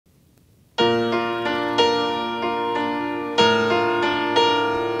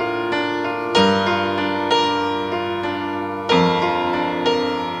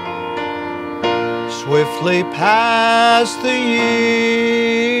Swiftly pass the years,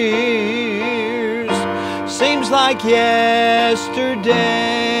 seems like yesterday.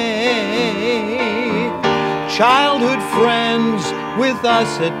 Childhood friends with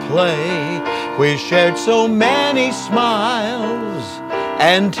us at play, we shared so many smiles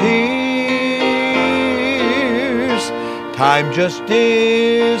and tears. Time just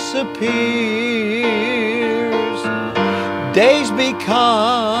disappears, days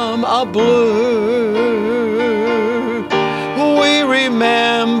become a blur. We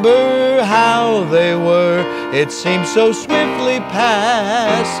remember how they were, it seems so swiftly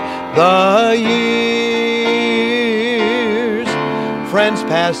pass the years. Friends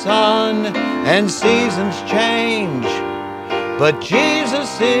pass on and seasons change, but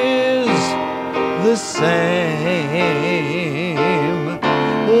Jesus is the same.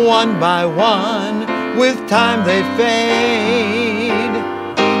 One by one, with time they fade,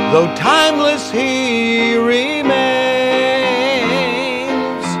 though timeless He remains.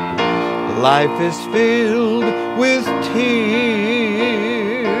 Life is filled with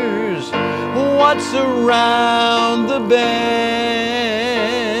tears. What's around the bend?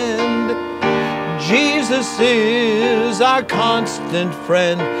 Jesus is our constant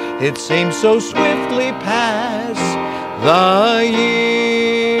friend. It seems so swiftly pass the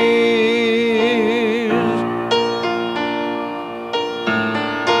years.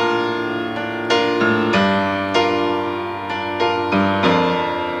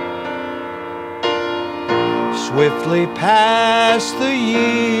 Swiftly pass the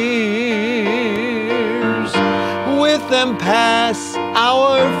years, with them pass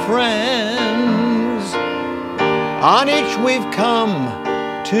our friends. On each we've come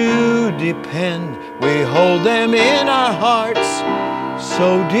to depend, we hold them in our hearts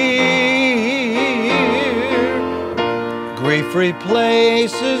so dear. Grief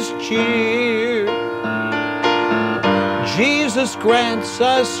replaces cheer, Jesus grants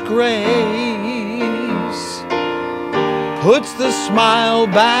us grace, puts the smile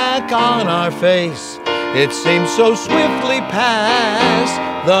back on our face. It seems so swiftly pass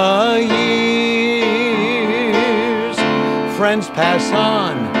the years. Friends pass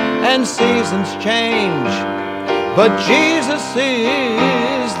on and seasons change, but Jesus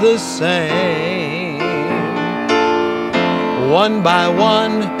is the same. One by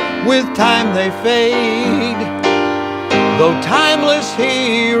one, with time they fade, though timeless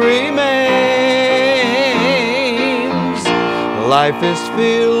He remains. Life is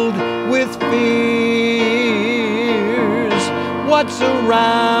filled with fears. What's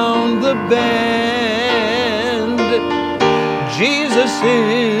around the bend? Jesus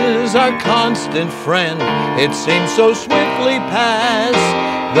is our constant friend. It seems so swiftly pass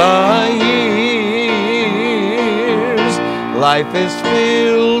the years. Life is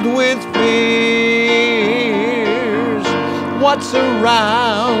filled with fears. What's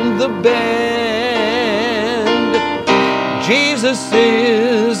around the bend? Jesus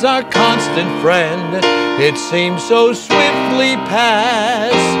is our constant friend. It seems so swiftly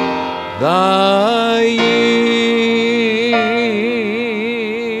pass the years.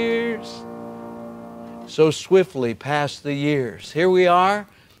 So swiftly pass the years. Here we are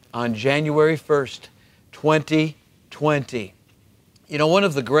on January 1st, 2020. You know, one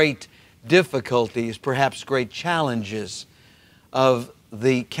of the great difficulties, perhaps great challenges of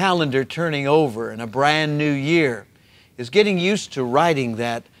the calendar turning over in a brand new year is getting used to writing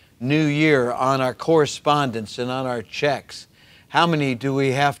that new year on our correspondence and on our checks. How many do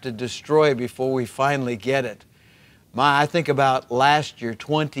we have to destroy before we finally get it? I think about last year,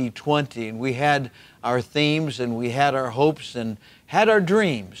 2020, and we had our themes and we had our hopes and had our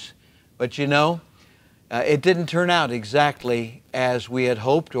dreams. But you know, it didn't turn out exactly as we had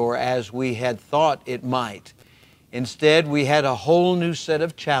hoped or as we had thought it might. Instead, we had a whole new set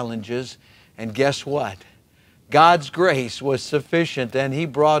of challenges, and guess what? God's grace was sufficient and He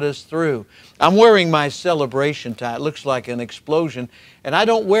brought us through. I'm wearing my celebration tie. It looks like an explosion, and I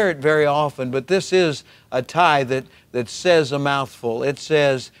don't wear it very often, but this is a tie that says a mouthful. It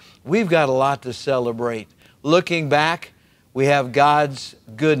says, we've got a lot to celebrate. Looking back, we have God's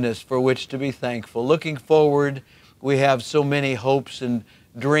goodness for which to be thankful. Looking forward, we have so many hopes and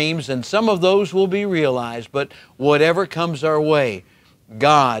dreams, and some of those will be realized, but whatever comes our way,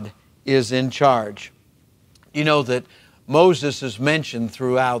 God is in charge. You know that Moses is mentioned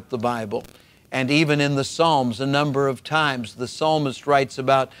throughout the Bible, and even in the Psalms a number of times. The psalmist writes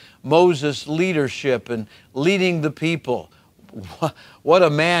about Moses' leadership and leading the people. What a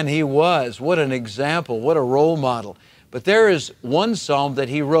man he was, what an example, what a role model. But there is one psalm that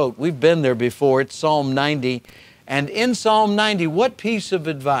he wrote. We've been there before. It's Psalm 90. And in Psalm 90, what piece of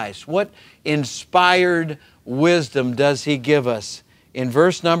advice, what inspired wisdom does He give us? In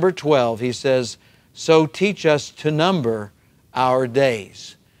verse number 12, He says, so teach us to number our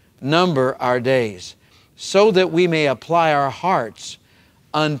days. Number our days, so that we may apply our hearts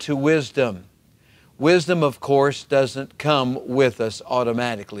unto wisdom. Wisdom, of course, doesn't come with us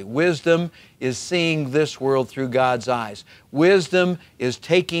automatically. Wisdom is seeing this world through God's eyes. Wisdom is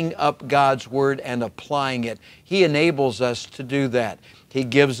taking up God's Word and applying it. He enables us to do that. He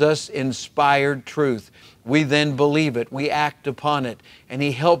gives us inspired truth. We then believe it, we act upon it, and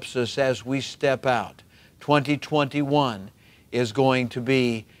He helps us as we step out. 2021 is going to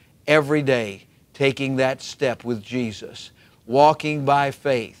be every day taking that step with Jesus, walking by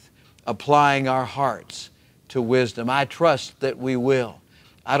faith, applying our hearts to wisdom. I trust that we will.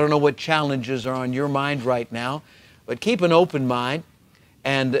 I don't know what challenges are on your mind right now, but keep an open mind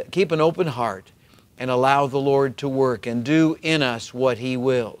and keep an open heart and allow the Lord to work and do in us what He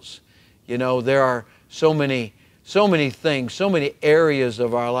wills. You know, there are so many things, so many areas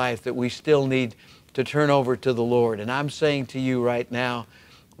of our life that we still need to turn over to the Lord. And I'm saying to you right now,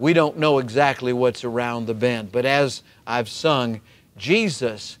 we don't know exactly what's around the bend, but as I've sung,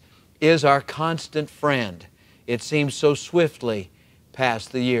 Jesus is our constant friend. It seems so swiftly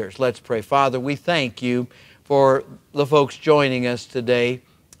past the years. Let's pray. Father, we thank You for the folks joining us today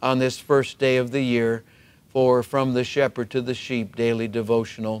on this first day of the year for From the Shepherd to the Sheep daily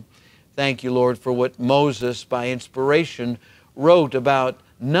devotional. Thank You, Lord, for what Moses, by inspiration, wrote about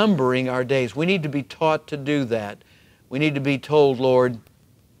numbering our days. We need to be taught to do that. We need to be told, Lord,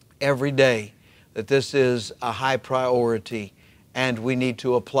 every day that this is a high priority and we need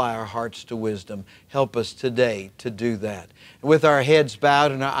to apply our hearts to wisdom. Help us today to do that. With our heads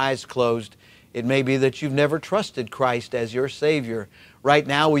bowed and our eyes closed, it may be that you've never trusted Christ as your Savior. Right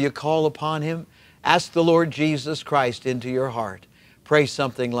now, will you call upon Him? Ask the Lord Jesus Christ into your heart. Pray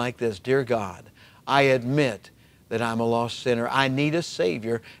something like this: Dear God, I admit that I'm a lost sinner. I need a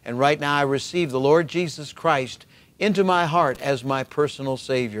Savior, and right now I receive the Lord Jesus Christ into my heart as my personal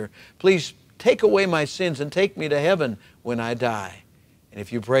Savior. Please take away my sins and take me to heaven when I die. And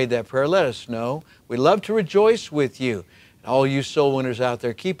if you prayed that prayer, let us know. We'd love to rejoice with you. And all you soul winners out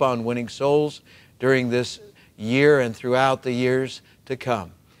there, keep on winning souls during this year and throughout the years to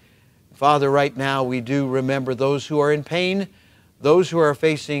come. Father, right now we do remember those who are in pain, those who are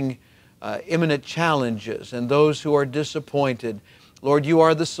facing imminent challenges, and those who are disappointed. Lord, You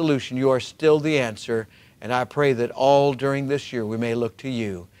are the solution. You are still the answer. And I pray that all during this year we may look to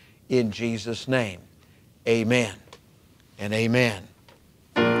You. In Jesus' name, amen and amen.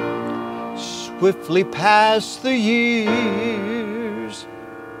 Swiftly pass the years.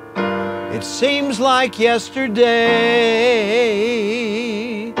 It seems like yesterday.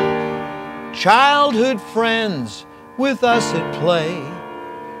 Childhood friends with us at play.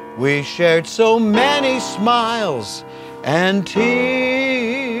 We shared so many smiles and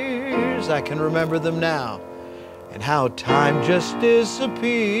tears. I can remember them now. And how time just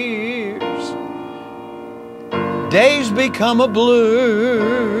disappears. Days become a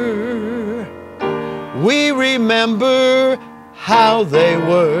blur. We remember how they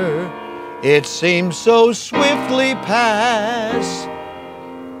were. It seems so swiftly pass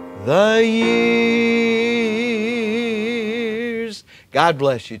the years. God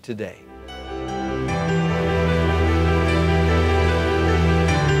bless you today.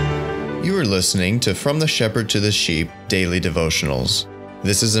 You are listening to From the Shepherd to the Sheep Daily Devotionals.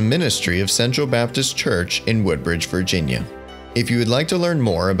 This is a ministry of Central Baptist Church in Woodbridge, Virginia. If you would like to learn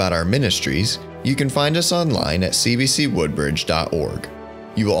more about our ministries, you can find us online at cbcwoodbridge.org.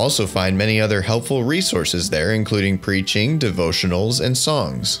 You will also find many other helpful resources there, including preaching, devotionals, and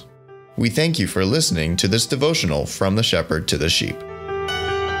songs. We thank you for listening to this devotional From the Shepherd to the Sheep.